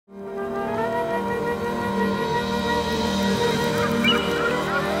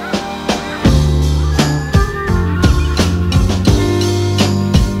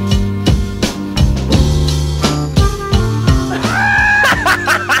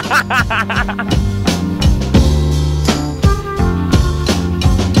We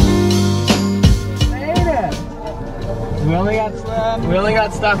only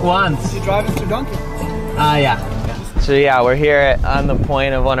got stuck once. You driving through donkey? Yeah. So yeah, we're here on the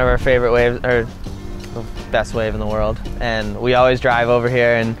point of one of our favorite waves, or the best wave in the world. And we always drive over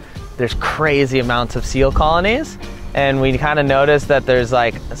here and there's crazy amounts of seal colonies. And we kind of noticed that there's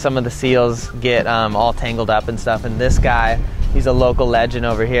like some of the seals get all tangled up and stuff. And this guy, he's a local legend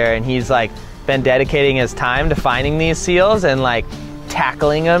over here, and he's like been dedicating his time to finding these seals and like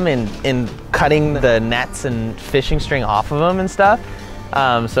tackling them and cutting the nets and fishing string off of them and stuff.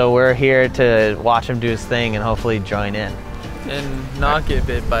 So we're here to watch him do his thing and hopefully join in. And not get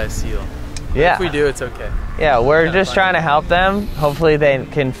bit by a seal. Yeah. If we do, it's okay. Yeah, we're just trying to help them. Hopefully they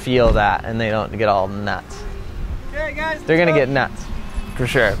can feel that and they don't get all nuts. Okay, guys. They're gonna get nuts, for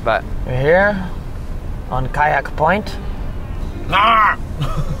sure, but. We're here on Kayak Point.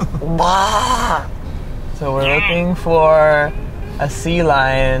 So we're looking for a sea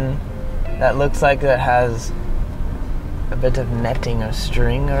lion that looks like it has a bit of netting or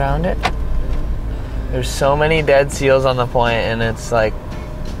string around it. There's so many dead seals on the point and it's like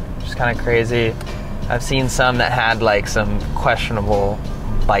just kind of crazy. I've seen some that had like some questionable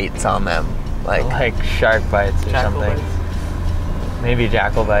bites on them, like shark bites or Jackal something. bites. Maybe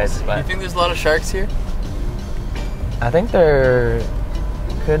jackal bites, Do but you think there's a lot of sharks here? I think there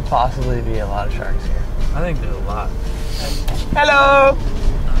could possibly be a lot of sharks here. I think there's a lot. Hello!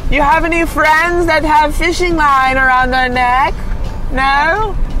 You have any friends that have fishing line around their neck?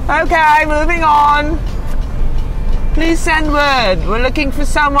 No? Okay, moving on. Please send word. We're looking for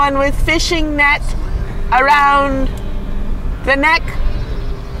someone with fishing net around the neck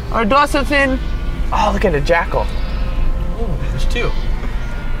or dorsal fin. Oh, look at a jackal. Oh, there's two.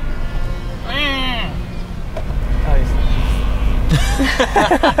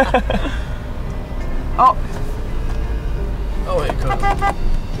 Oh, Oh wait, go ahead.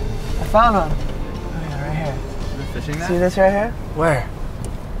 I found one. Oh yeah, right here. The fishing net? See this right here? Where?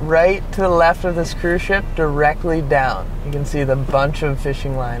 Right to the left of this cruise ship, directly down. You can see the bunch of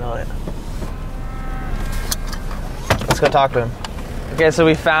fishing line on it. Let's go talk to him. Okay, so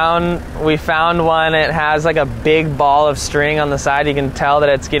we found one. It has like a big ball of string on the side. You can tell that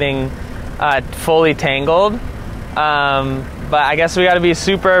it's getting fully tangled. But I guess we got to be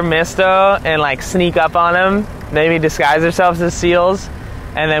super misto and like sneak up on him. Maybe disguise ourselves as seals,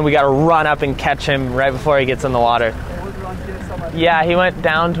 and then we got to run up and catch him right before he gets in the water. Yeah, he went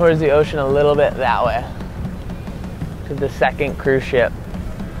down towards the ocean a little bit that way to the second cruise ship.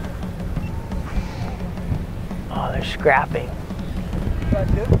 Oh, they're scrapping. Right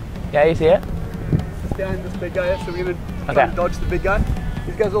here. Yeah, you see it? It's behind this big guy, so we're gonna try Okay. to dodge the big guy.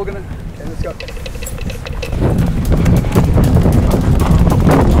 These guys are all gonna. Okay, let's go.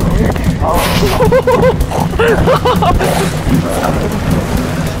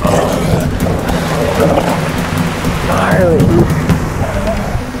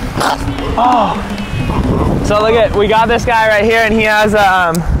 Oh. So look at, we got this guy right here, and he has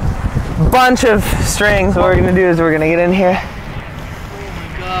a bunch of strings. What we're gonna do is we're gonna get in here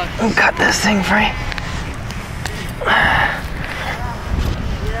and cut this thing free.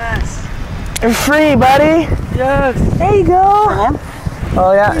 Yes. You're free, buddy. Yes. There you go.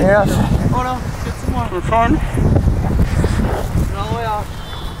 Oh yeah, yeah. Oh no, get some more. We're fine. All the way out.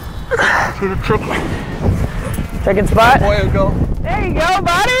 To the chicken. Chicken spot. Boy or girl. There you go,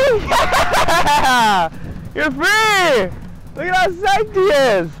 buddy. Yeah. You're free. Look at how psyched he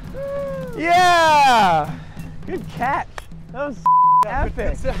is. Yeah. Good catch. That was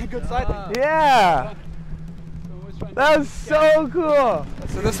epic. Good sighting. Yeah. That was so cool.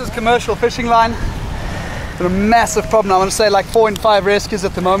 So this is commercial fishing line. It's a massive problem. I want to say like 4 in 5 rescues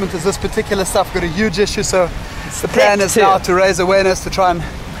at the moment is this particular stuff. Got a huge issue. So the plan is now to raise awareness to try and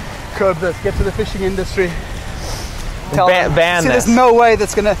curb this. Get to the fishing industry. Tell them. Ban See, this. there's no way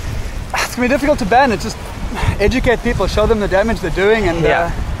that's gonna. It's gonna be difficult to ban it. Just educate people, show them the damage they're doing, and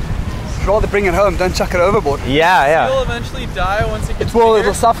rather bring it home. Don't chuck it overboard. Yeah, yeah. It'll eventually die once it gets Well, bigger.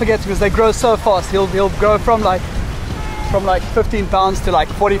 it'll suffocate because they grow so fast. He'll grow from like 15 pounds to like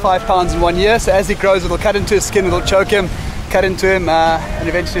 45 pounds in 1 year. So as he grows, it'll cut into his skin, it'll choke him, cut into him, and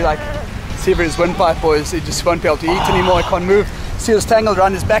eventually like sever his windpipe, or he just won't be able to eat anymore. He can't move. See, it's tangled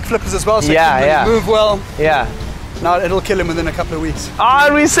around his back flippers as well, so he can't really move well. Yeah. Now it'll kill him within a couple of weeks. Oh,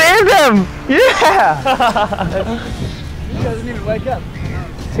 and we saved him! Yeah! He doesn't even wake up.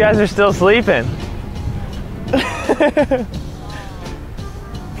 These guys are still sleeping.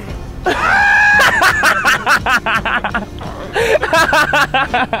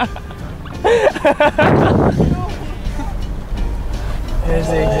 Here's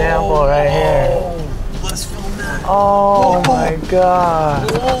the example right here. Oh, let's film that. Oh my god.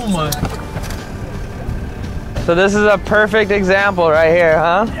 Oh my. So this is a perfect example right here,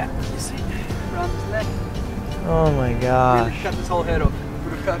 huh? Yeah. You see, around his neck. Oh my Really gosh. cut his whole head off.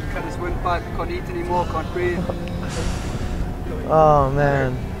 Would have cut his windpipe. Can't eat anymore. Can't breathe. Oh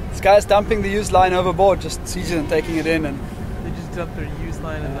man. This guy's dumping the used line overboard, just seizing and taking it in. And They just dumped their used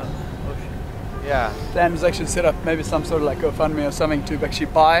line in the ocean. Yeah. plan was actually set up maybe some sort of like GoFundMe or something to actually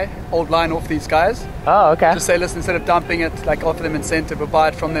buy old line off these guys. Oh, okay. Just say, listen, instead of dumping it, like offer them incentive or buy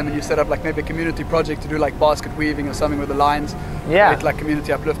it from them, and you set up like maybe a community project to do like basket weaving or something with the lines. Yeah. Create, like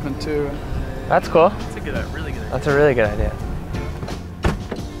community upliftment too. That's cool. That's a good, really good idea. That's a really good idea.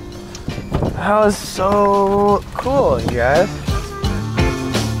 That was so cool, you guys.